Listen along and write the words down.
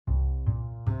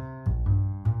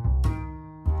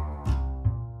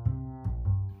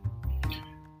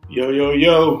Yo, yo,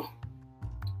 yo.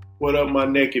 What up, my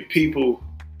naked people?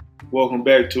 Welcome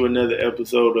back to another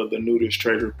episode of the Nudist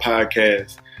Trader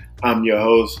podcast. I'm your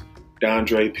host,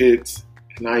 Dondre Pitts,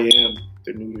 and I am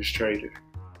the Nudist Trader.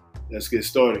 Let's get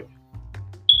started.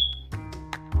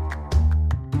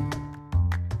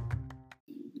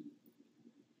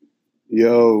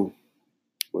 Yo,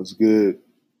 what's good?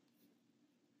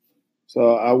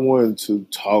 So I wanted to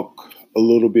talk a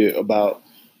little bit about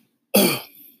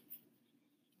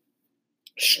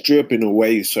stripping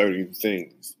away certain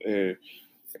things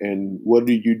and what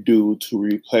do you do to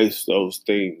replace those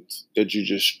things that you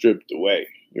just stripped away,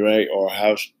 right? Or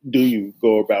how do you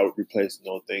go about replacing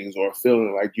those things or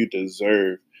feeling like you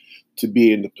deserve to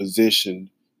be in the position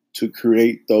to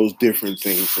create those different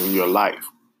things in your life?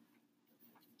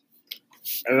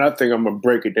 And I think I'm going to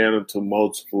break it down into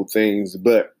multiple things,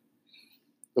 but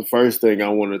the first thing I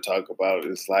want to talk about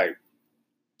is like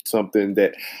something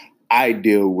that I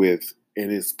deal with, and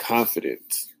it's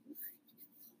confidence.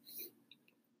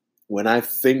 When I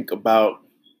think about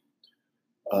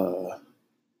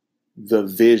the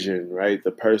vision, right,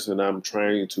 the person I'm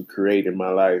trying to create in my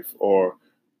life or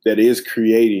that is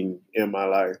creating in my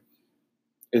life,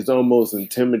 it's almost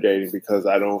intimidating because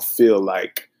I don't feel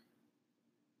like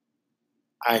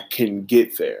I can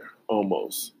get there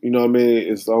almost. You know what I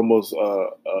mean? It's almost a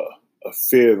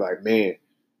fear like, man,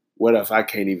 what if I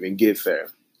can't even get there?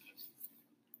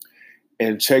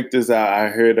 And check this out. I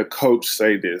heard a coach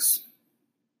say this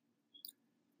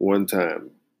one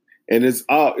time. And it's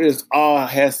all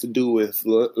has to do with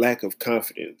lack of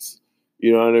confidence.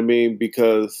 You know what I mean?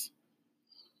 Because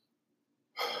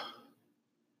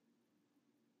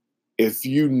if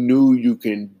you knew you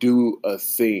can do a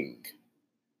thing,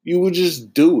 you would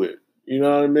just do it. You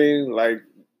know what I mean? Like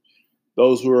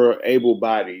those who are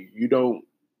able-bodied, you don't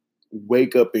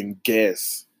wake up and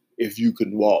guess if you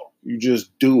can walk. You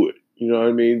just do it. You know what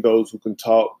I mean? Those who can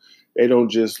talk, they don't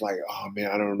just like, oh man,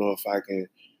 I don't know if I can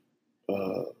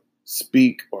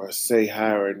speak or say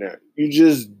hi right now. You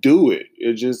just do it.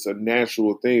 It's just a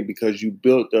natural thing because you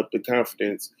built up the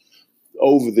confidence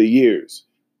over the years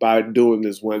by doing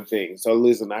this one thing. So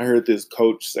listen, I heard this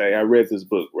coach say, I read this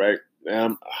book, right?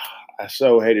 And I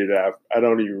so hated it. I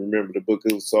don't even remember the book.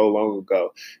 It was so long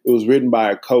ago. It was written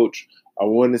by a coach, I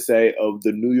want to say, of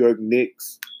the New York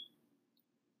Knicks.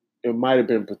 It might have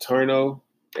been Paterno.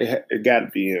 It got to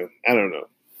be him. I don't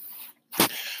know.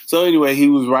 So anyway, he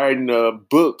was writing a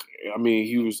book. I mean,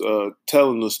 he was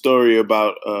telling the story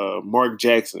about Mark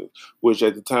Jackson, which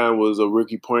at the time was a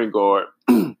rookie point guard.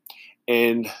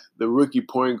 And the rookie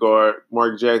point guard,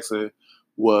 Mark Jackson,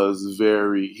 was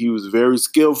very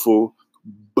skillful,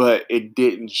 but it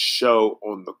didn't show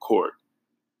on the court.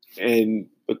 And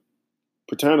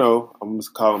Paterno, I'm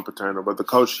just calling Paterno, but the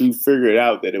coach, he figured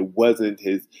out that it wasn't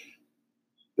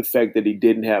the fact that he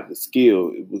didn't have the skill.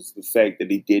 It was the fact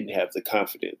that he didn't have the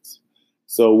confidence.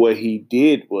 So what he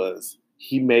did was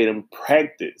he made him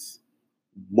practice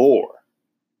more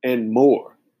and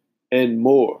more and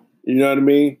more. You know what I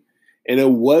mean? And it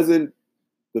wasn't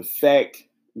the fact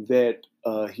that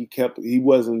he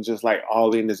wasn't just like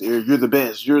all in his ear, you're the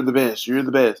best, you're the best, you're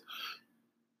the best.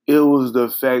 It was the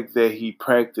fact that he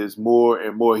practiced more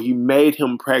and more. He made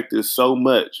him practice so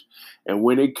much. And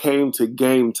when it came to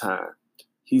game time,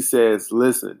 he says,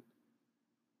 listen,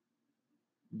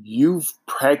 you've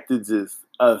practiced this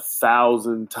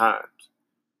 1,000 times.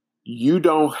 You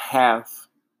don't have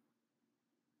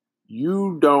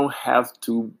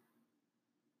to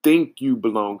think you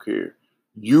belong here.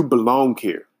 You belong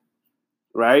here,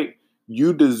 right?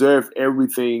 You deserve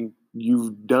everything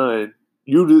you've done.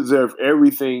 You deserve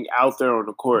everything out there on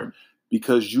the court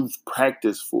because you've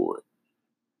practiced for it.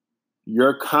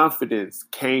 Your confidence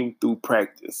came through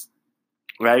practice.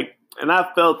 Right? And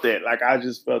I felt that. Like, I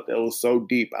just felt that it was so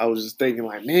deep. I was just thinking,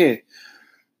 like, man,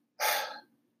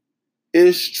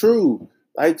 it's true.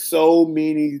 Like, so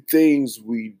many things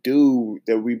we do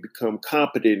that we become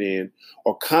competent in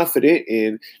or confident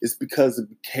in is because it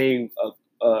became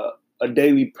a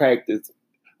daily practice,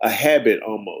 a habit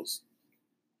almost.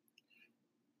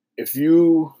 If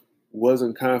you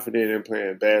wasn't confident in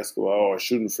playing basketball or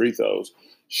shooting free throws,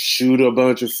 shoot a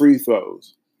bunch of free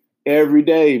throws. Every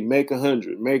day, make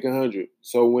 100.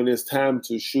 So when it's time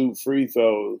to shoot free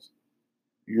throws,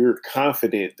 you're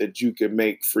confident that you can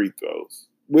make free throws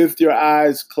with your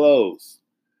eyes closed.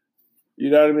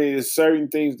 You know what I mean? There's certain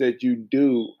things that you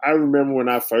do. I remember when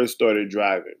I first started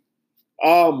driving.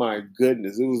 Oh my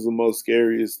goodness, it was the most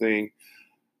scariest thing.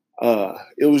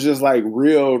 It was just like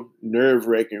real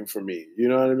nerve-wracking for me. You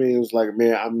know what I mean? It was like,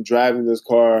 man, I'm driving this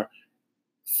car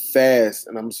fast,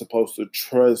 and I'm supposed to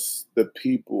trust the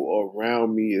people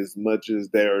around me as much as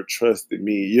they're trusting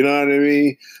me. You know what I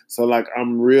mean? So like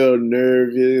I'm real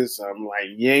nervous. I'm like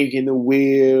yanking the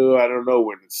wheel. I don't know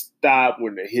when to stop,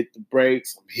 when to hit the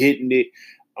brakes. I'm hitting it.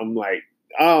 I'm like,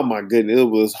 oh my goodness, it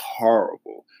was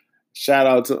horrible. Shout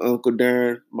out to Uncle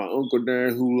Darren, my Uncle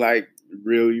Darren, who like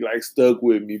really like stuck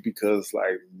with me because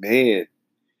like, man,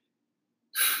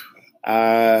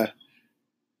 I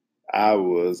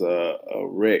was a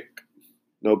wreck.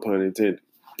 No pun intended.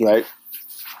 Right?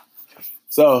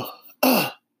 So,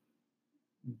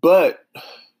 but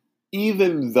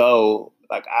even though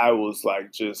like I was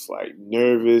like just like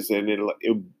nervous and it was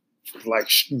like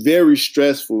very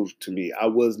stressful to me, I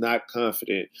was not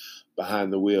confident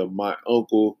behind the wheel. My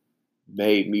uncle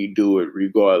made me do it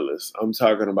regardless. I'm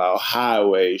talking about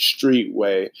highway,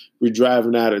 streetway. We're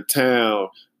driving out of town.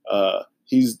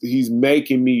 He's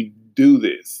making me do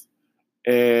this.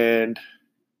 And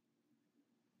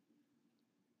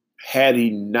had he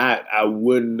not, I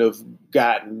wouldn't have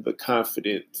gotten the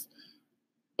confidence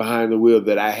behind the wheel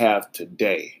that I have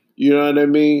today. You know what I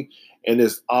mean? And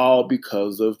it's all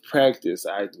because of practice.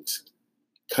 I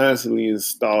constantly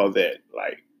install that,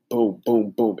 like, boom, boom,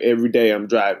 boom. Every day I'm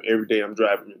driving. Every day I'm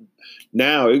driving.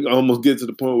 Now it almost gets to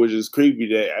the point where it's creepy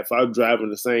that if I'm driving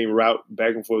the same route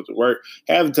back and forth to work,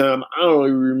 half the time I don't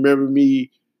even remember me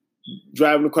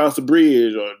driving across the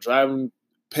bridge or driving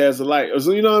past the light. Or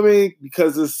so, you know what I mean?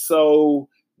 Because it's so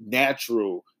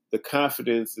natural. The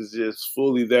confidence is just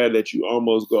fully there that you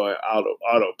almost go out of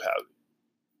autopilot,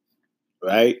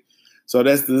 right? So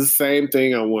that's the same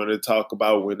thing I want to talk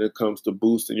about when it comes to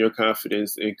boosting your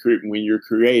confidence and when you're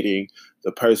creating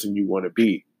the person you want to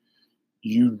be.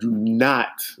 You do not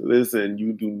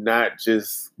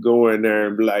just go in there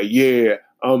and be like, yeah,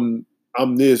 I'm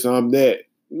this, I'm that.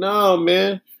 No,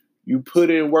 man. You put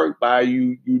in work by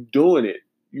you doing it.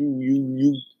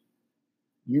 You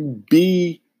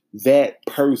be that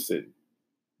person.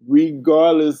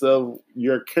 Regardless of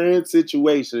your current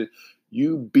situation,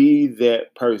 you be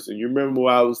that person. You remember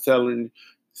what I was talking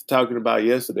about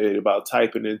yesterday about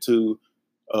tapping into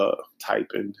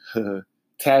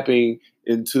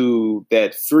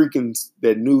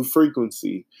that new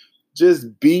frequency.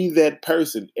 Just be that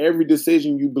person. Every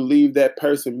decision you believe that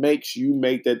person makes, you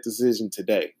make that decision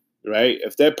today, right?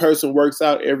 If that person works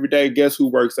out every day, guess who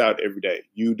works out every day?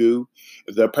 You do.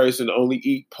 If that person only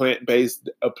eat a plant-based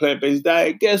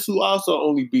diet, guess who also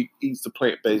only eats a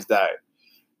plant-based diet?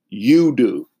 You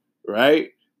do, right?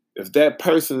 If that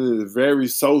person is very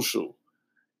social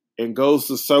and goes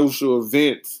to social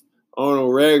events on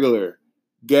a regular,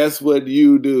 guess what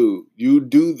you do? You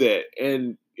do that.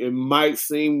 And it might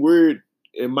seem weird.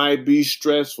 It might be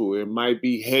stressful. It might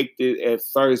be hectic at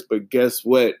first, but guess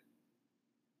what?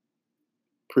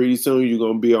 Pretty soon you're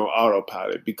going to be on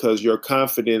autopilot because your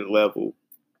confidence level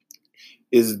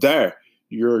is there.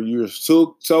 You're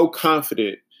so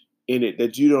confident in it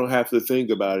that you don't have to think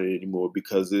about it anymore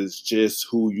because it's just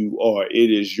who you are.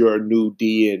 It is your new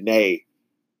DNA.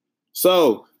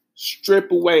 So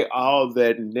strip away all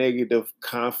that negative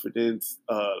confidence,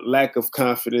 lack of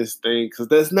confidence thing, because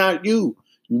that's not you.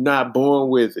 You're not born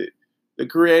with it. The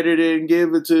Creator didn't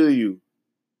give it to you.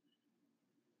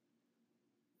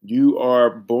 You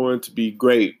are born to be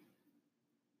great.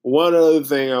 One other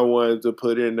thing I wanted to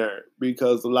put in there,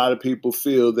 because a lot of people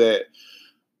feel that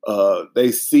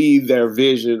they see their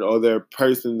vision or their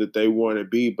person that they want to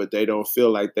be, but they don't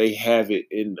feel like they have it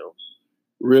in them.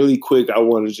 Really quick, I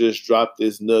want to just drop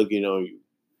this nugget on you.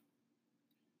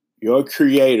 Your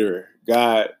Creator,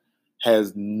 God,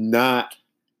 has not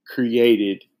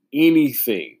created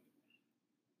anything.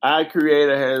 Our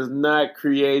Creator has not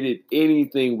created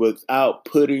anything without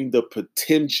putting the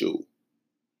potential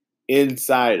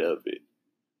inside of it.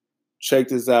 Check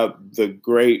this out.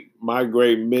 My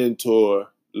great mentor,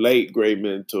 late great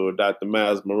mentor, Dr.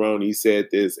 Miles Maroney said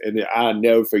this, and I'll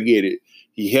never forget it.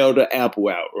 He held an apple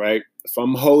out, right? If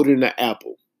I'm holding an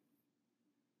apple,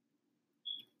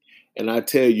 and I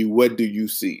tell you, what do you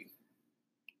see?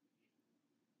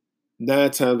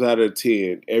 9 times out of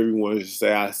 10, everyone should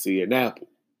say, I see an apple.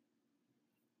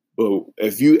 But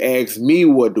if you ask me,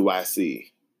 what do I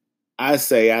see? I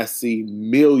say I see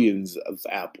millions of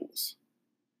apples.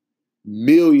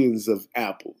 Millions of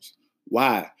apples.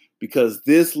 Why? Because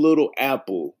this little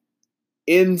apple,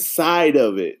 inside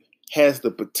of it, has the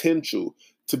potential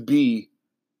to be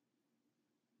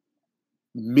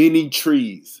many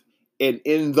trees. And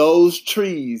in those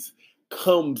trees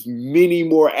comes many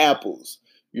more apples.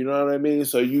 You know what I mean?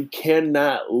 So you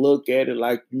cannot look at it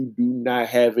like you do not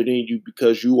have it in you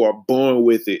because you are born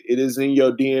with it. It is in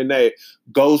your DNA.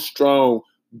 Go strong.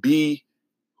 Be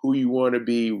who you want to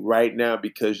be right now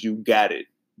because you got it.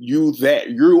 You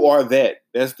are that.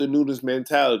 That's the nudist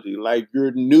mentality. Like,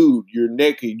 you're nude, you're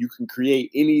naked. You can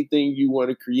create anything you want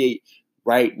to create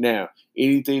right now.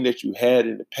 Anything that you had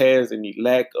in the past, any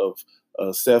lack of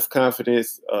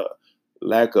self-confidence,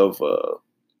 lack of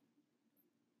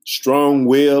strong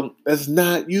will, that's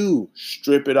not you.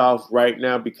 Strip it off right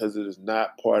now because it is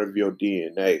not part of your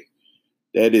DNA.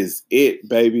 That is it,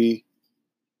 baby.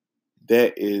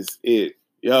 That is it.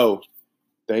 Yo,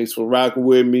 thanks for rocking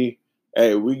with me.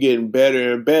 Hey, we're getting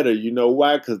better and better. You know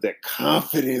why? Because that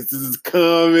confidence is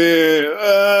coming.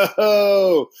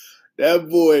 Oh, that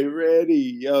boy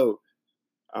ready. Yo,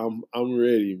 I'm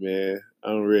ready, man.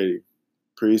 I'm ready.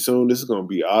 Pretty soon, this is going to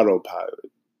be autopilot.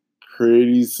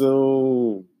 Pretty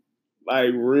soon.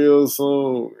 Like, real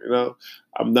soon, you know?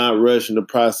 I'm not rushing the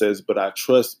process, but I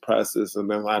trust the process. And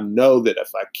then I know that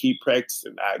if I keep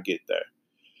practicing, I get there.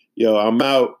 Yo, I'm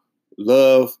out.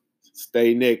 Love.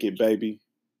 Stay naked, baby.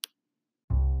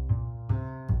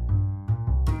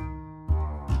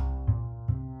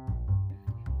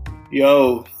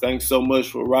 Yo, thanks so much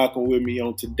for rocking with me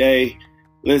on today.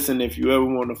 Listen, if you ever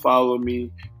want to follow me,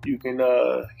 you can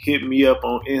hit me up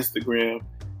on Instagram.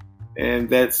 And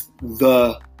that's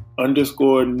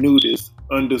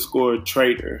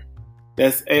 _nudist_trader.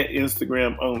 That's at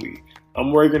Instagram only.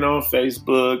 I'm working on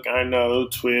Facebook, I know,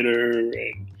 Twitter,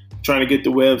 and trying to get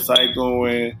the website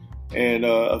going and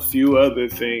a few other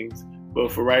things.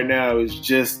 But for right now, it's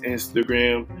just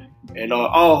Instagram. And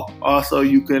also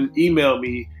you can email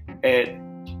me at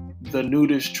the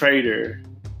Nudist Trader,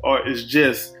 or it's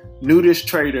just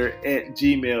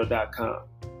nudisttrader@gmail.com.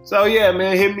 So yeah,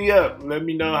 man, hit me up. Let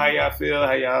me know how y'all feel,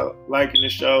 how y'all liking the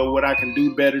show, what I can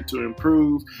do better to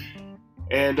improve.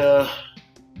 And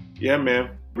yeah,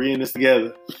 man, we're in this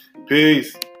together.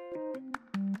 Peace.